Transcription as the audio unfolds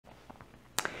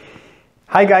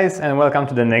Hi guys, and welcome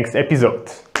to the next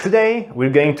episode. Today we're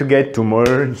going to get to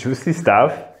more juicy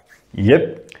stuff.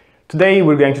 Yep. Today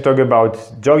we're going to talk about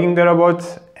jogging the robot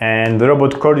and the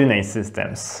robot coordinate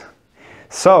systems.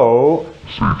 So...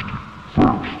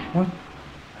 What?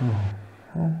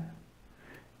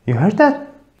 You heard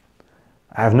that?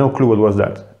 I have no clue what was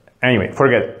that. Anyway,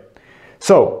 forget it.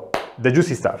 So, the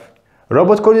juicy stuff.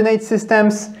 Robot coordinate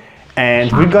systems,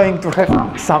 and we're going to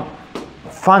have some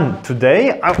fun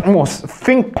today. I was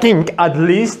thinking at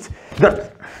least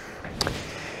that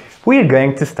we're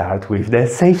going to start with the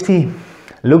safety.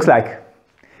 Looks like.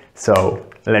 So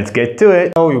let's get to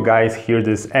it. So you guys hear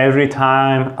this every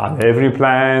time, at every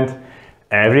plant,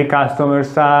 every customer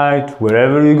site,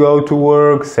 wherever you go to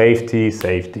work, safety,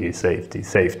 safety, safety,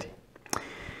 safety.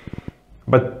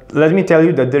 But let me tell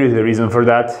you that there is a reason for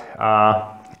that.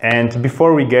 And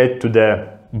before we get to the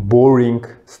boring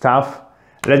stuff,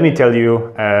 let me tell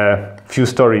you a few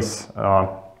stories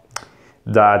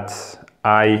that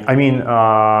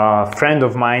a friend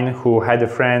of mine who had a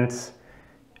friend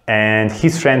and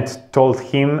his friend told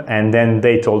him, and then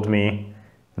they told me,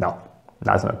 no,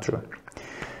 that's not true.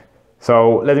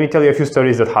 So let me tell you a few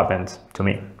stories that happened to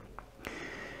me.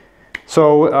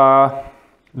 So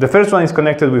the first one is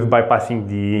connected with bypassing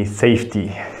the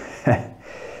safety.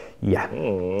 Yeah.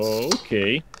 Oh,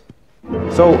 okay.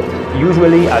 So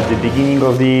usually at the beginning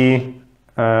of the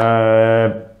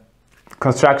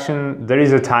construction, there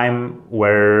is a time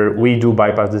where we do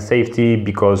bypass the safety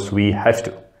because we have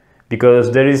to, because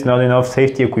there is not enough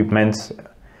safety equipment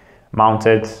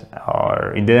mounted,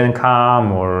 or it didn't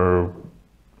come, or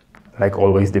like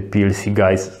always the PLC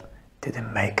guys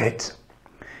didn't make it,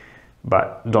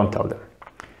 but don't tell them.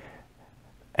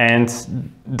 And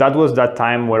that was that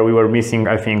time where we were missing,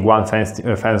 I think, one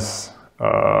fence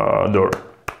door.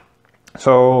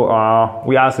 So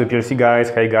we asked the PLC guys,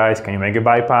 hey guys, can you make a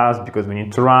bypass, because we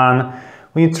need to run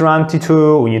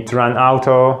T2, we need to run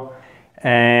auto,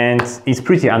 and it's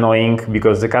pretty annoying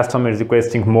because the customer is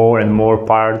requesting more and more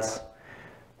parts.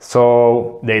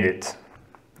 So they did.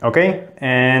 Okay,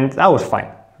 and that was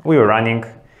fine. We were running,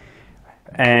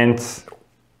 and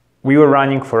we were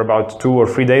running for about 2 or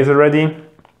 3 days already.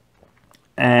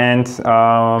 And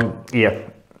yeah,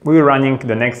 we were running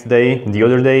the next day, the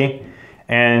other day,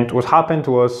 and what happened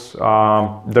was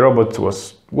the robot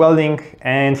was welding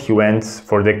and he went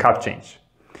for the cap change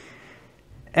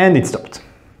and it stopped.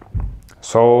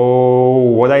 So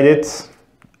what I did,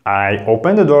 I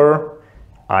opened the door,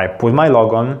 I put my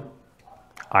log on,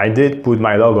 I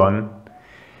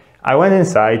went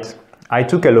inside, I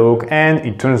took a look, and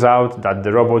it turns out that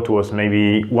the robot was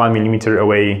maybe 1 millimeter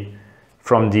away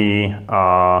from the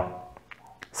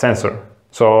sensor.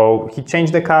 So he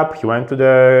changed the cap, he went to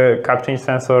the cap change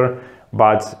sensor,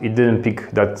 but it didn't pick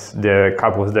that the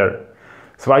cap was there.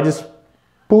 So I just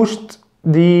pushed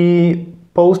the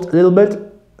post a little bit,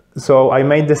 so I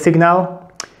made the signal,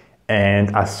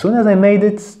 and as soon as I made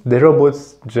it, the robot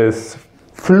just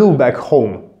flew back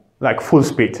home, like full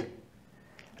speed.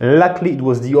 Luckily it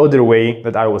was the other way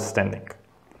that I was standing,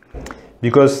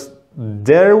 because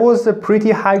there was a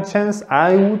pretty high chance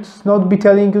I would not be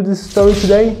telling you this story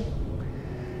today.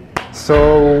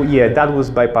 So yeah, that was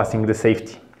bypassing the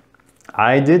safety.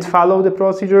 I did follow the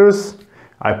procedures,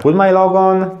 I put my log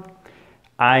on,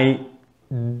 I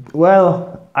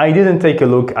didn't take a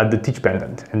look at the teach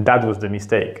pendant, and that was the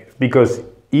mistake, because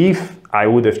if I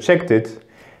would have checked it,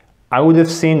 I would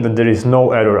have seen that there is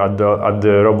no error at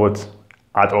the robot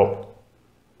at all.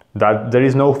 That there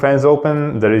is no fence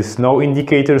open, there is no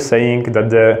indicator saying that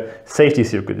the safety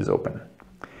circuit is open.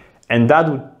 And that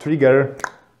would trigger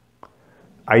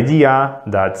idea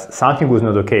that something was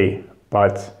not okay,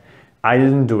 but I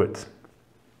didn't do it.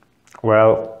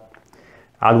 Well,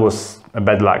 that was a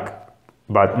bad luck,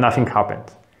 but nothing happened.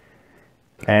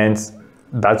 And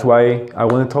that's why I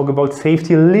want to talk about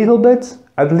safety a little bit,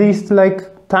 at least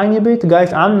like tiny bit.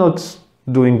 Guys, I'm not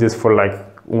doing this for like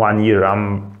 1 year,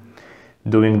 I'm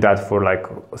doing that for like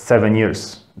 7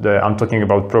 years. I'm talking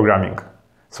about programming.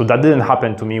 So that didn't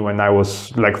happen to me when I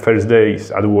was like first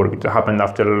days at work. It happened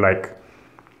after like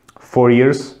 4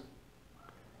 years.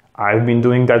 I've been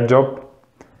doing that job.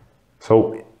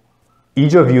 So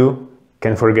each of you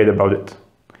can forget about it.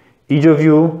 Each of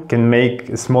you can make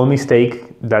a small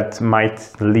mistake that might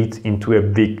lead into a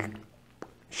big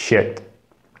shit.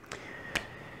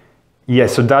 Yeah,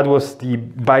 so that was the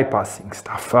bypassing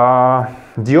stuff.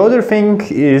 The other thing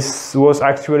was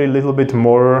actually a little bit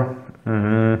more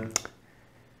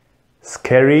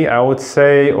scary, I would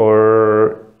say,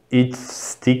 or it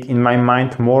stick in my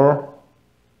mind more.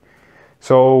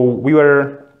 So we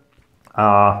were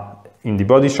in the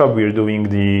body shop, we're doing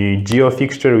the geo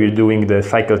fixture, we're doing the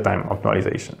cycle time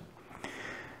optimization.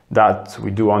 That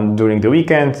we do during the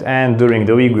weekend, and during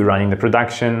the week we're running the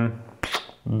production.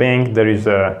 Bang, there is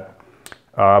a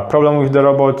problem with the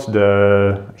robot.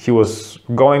 He was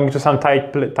going to some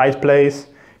tight place.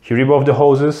 He ripped off the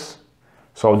hoses,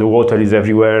 so the water is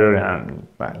everywhere, and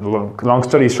long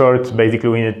story short, basically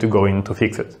we need to go in to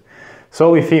fix it.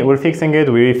 So we're fixing it,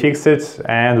 we fix it,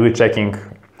 and we're checking.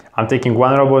 I'm taking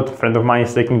one robot, a friend of mine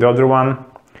is taking the other one,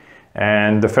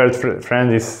 and the third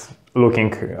friend is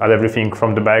looking at everything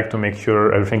from the back to make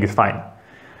sure everything is fine.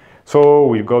 So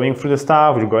we're going through the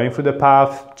stuff, we're going through the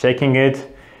path, checking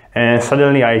it, and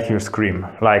suddenly I hear scream,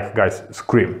 like, guys,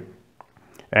 scream.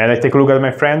 And I take a look at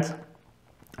my friend,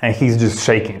 and he's just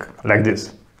shaking like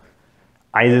this.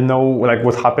 I didn't know like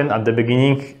what happened at the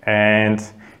beginning, and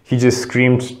he just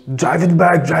screamed, drive it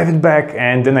back,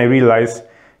 and then I realized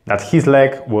that his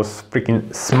leg was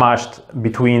freaking smashed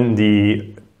between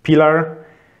the pillar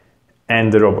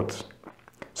and the robot.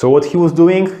 So what he was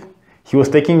doing, he was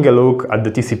taking a look at the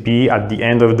TCP at the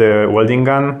end of the welding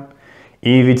gun,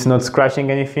 if it's not scratching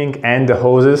anything, and the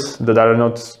hoses that are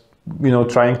not,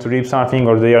 trying to rip something,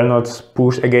 or they are not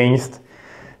pushed against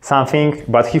something,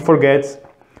 but he forgets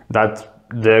that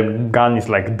the gun is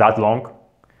like that long.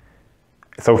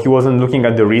 So he wasn't looking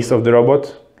at the wrist of the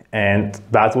robot, and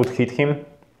that's what hit him,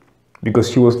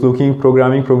 because he was looking,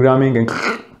 programming,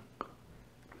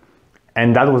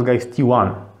 and that was, guys,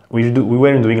 T1. We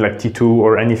weren't doing like T2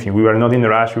 or anything. We were not in a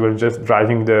rush, we were just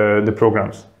driving the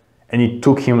programs. And it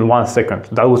took him 1 second.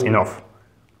 That was enough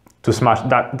to smash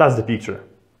that. That's the picture.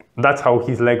 That's how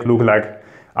his leg looked like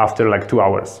after like 2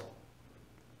 hours.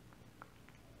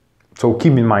 So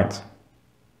keep in mind.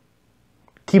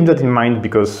 Keep that in mind,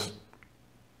 because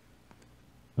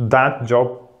that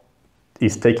job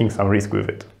is taking some risk with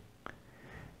it.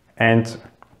 And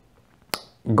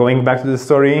going back to the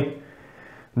story,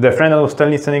 the friend that was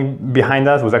standing behind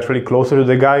us was actually closer to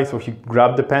the guy, so he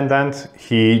grabbed the pendant,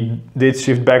 he did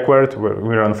shift backward,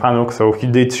 we're on FANUC, so he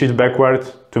did shift backward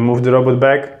to move the robot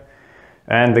back,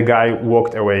 and the guy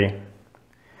walked away.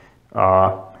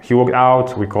 He walked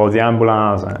out, we called the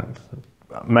ambulance, and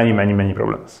many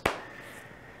problems.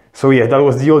 So yeah, that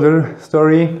was the other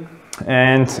story.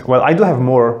 And well, I do have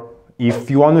more. If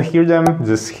you want to hear them,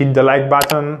 just hit the like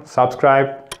button,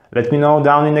 subscribe. Let me know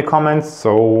down in the comments,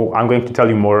 so I'm going to tell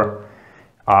you more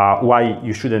why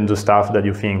you shouldn't do stuff that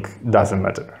you think doesn't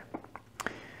matter.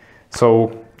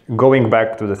 So going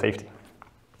back to the safety.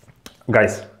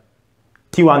 Guys,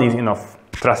 T1 is enough.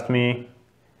 Trust me,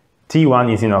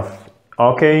 T1 is enough.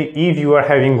 Okay, if you are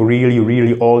having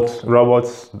really old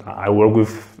robots, I work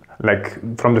with like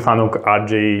from the FANUC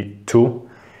RJ2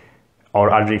 or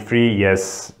RJ3,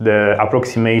 yes, the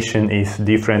approximation is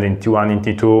different in T1 and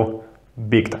T2.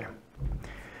 Big time.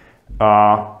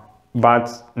 But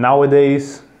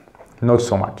nowadays, not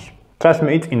so much. Trust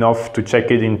me, it's enough to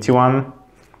check it in T1,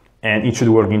 and it should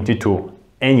work in T2.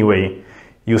 Anyway,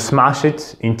 you smash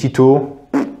it in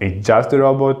T2, it's just the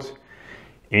robot,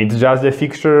 it's just the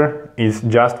fixture, it's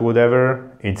just whatever.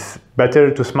 It's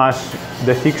better to smash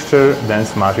the fixture than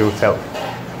smash yourself.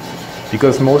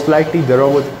 Because most likely the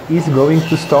robot is going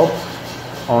to stop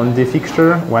on the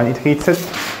fixture when it hits it.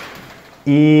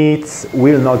 It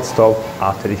will not stop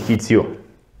after it hits you.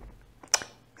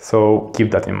 So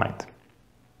keep that in mind.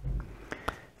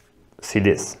 See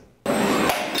this.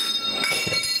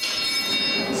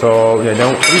 So yeah,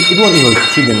 it won't even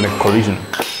trigger the collision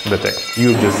detect.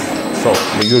 You just soft,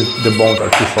 the bones are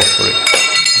too soft for it.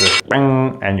 Just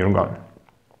bang, and you're gone.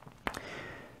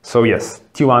 So yes,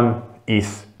 T1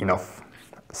 is enough.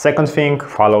 Second thing,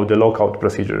 follow the lockout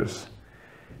procedures.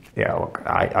 Yeah,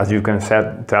 as you can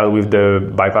tell with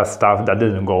the bypass stuff, that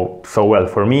didn't go so well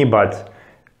for me, but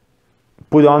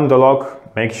put on the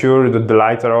lock, make sure that the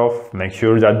lights are off, make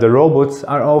sure that the robots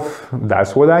are off.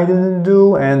 That's what I didn't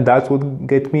do, and that's what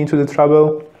get me into the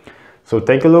trouble. So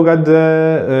take a look at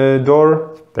the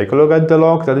door, take a look at the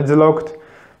lock, that it's locked,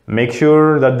 make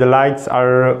sure that the lights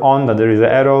are on, that there is an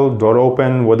arrow, door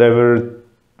open, whatever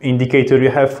indicator you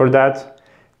have for that.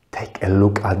 Take a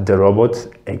look at the robot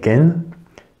again,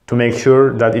 to make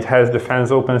sure that it has the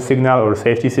fans open signal or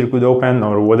safety circuit open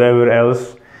or whatever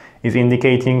else is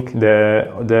indicating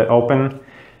the open.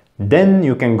 Then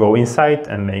you can go inside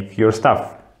and make your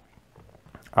stuff.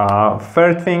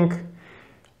 Third thing,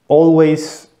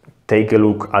 always take a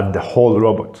look at the whole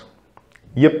robot.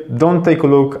 Yep, don't take a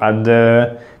look at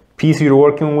the piece you're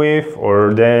working with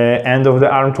or the end of the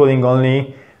arm tooling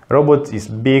only. Robot is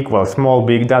big, well, small,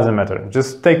 big, doesn't matter.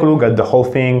 Just take a look at the whole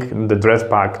thing, the dress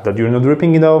pack, that you're not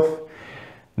ripping it off.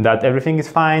 that everything is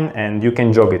fine and you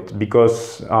can jog it,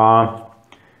 because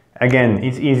again,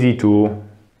 it's easy to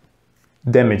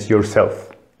damage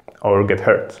yourself or get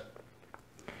hurt.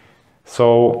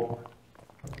 So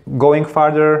going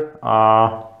further,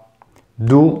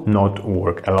 do not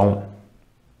work alone,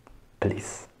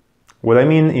 please. What I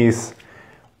mean is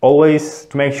always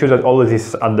to make sure that all of this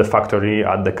is at the factory,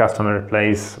 at the customer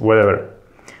place, whatever.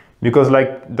 Because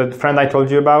like the friend I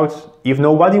told you about, if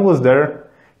nobody was there,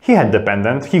 he had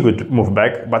dependent, he could move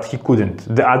back, but he couldn't.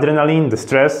 The adrenaline, the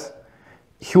stress,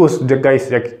 the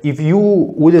guy's like, if you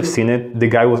would have seen it, the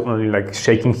guy was only like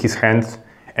shaking his hands,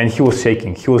 and he was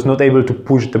shaking. He was not able to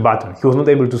push the button. He was not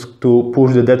able to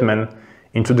push the dead man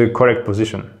into the correct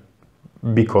position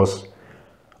because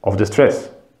of the stress.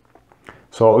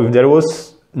 So if there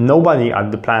was nobody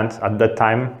at the plant at that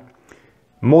time,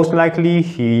 most likely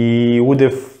he would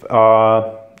have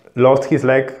lost his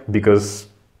leg because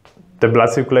the blood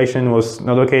circulation was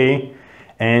not okay,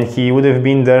 and he would have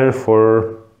been there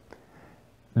for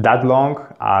that long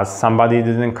as somebody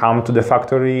didn't come to the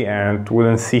factory and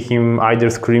wouldn't see him either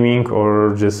screaming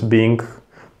or just being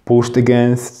pushed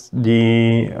against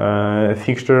the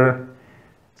fixture.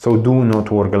 So do not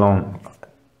work alone.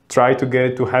 Try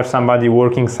to have somebody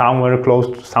working somewhere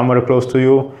close to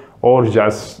you, or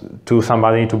just to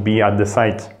somebody to be at the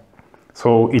site,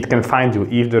 so it can find you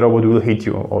if the robot will hit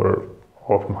you, or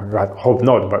oh my god, hope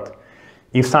not, but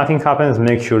if something happens,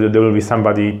 make sure that there will be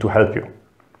somebody to help you.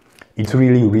 It's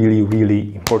really, really,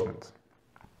 really important.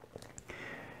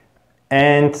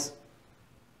 And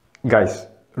guys,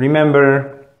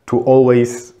 remember to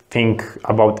always think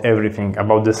about everything,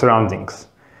 about the surroundings.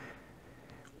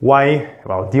 Why?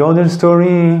 Well, the other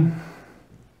story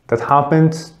that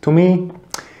happened to me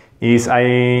is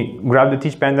I grabbed the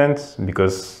teach pendant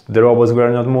because the robots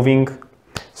were not moving.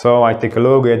 So I take a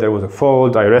look, there was a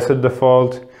fault, I reset the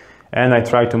fault, and I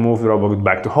try to move the robot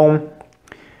back to home.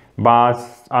 But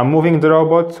I'm moving the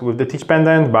robot with the teach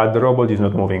pendant, but the robot is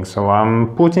not moving. So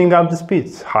I'm putting up the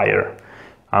speed higher.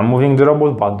 I'm moving the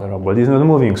robot, but the robot is not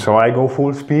moving. So I go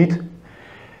full speed.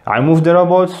 I move the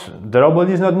robot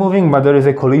is not moving, but there is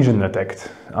a collision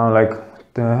detect. I'm like,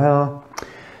 what the hell?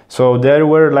 So there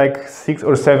were like 6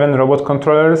 or 7 robot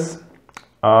controllers,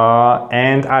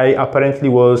 and I apparently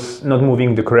was not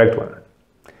moving the correct one.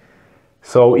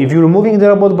 So if you're moving the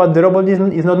robot, but the robot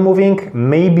is not moving,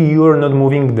 maybe you're not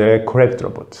moving the correct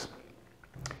robot.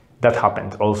 That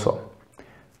happened also.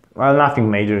 Well, nothing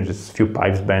major, just a few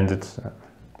pipes bent. It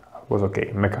was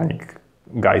okay. Mechanic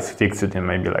guys fixed it in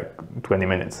maybe like 20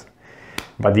 minutes.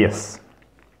 But yes,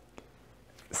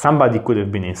 somebody could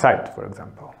have been inside, for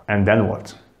example, and then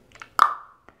what?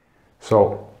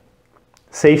 So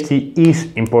safety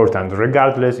is important,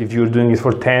 regardless if you're doing it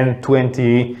for 10,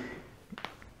 20,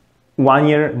 1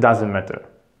 year, doesn't matter.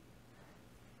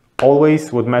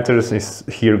 Always what matters is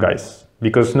here, guys,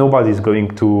 because nobody is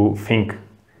going to think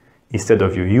instead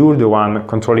of you. You're the one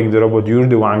controlling the robot, you're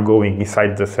the one going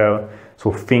inside the cell,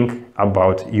 so think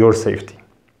about your safety.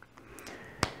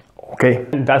 Okay,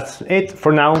 that's it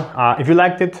for now. If you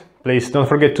liked it, please don't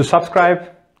forget to subscribe,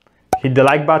 hit the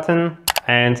like button,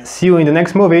 and see you in the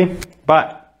next movie.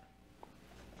 Bye!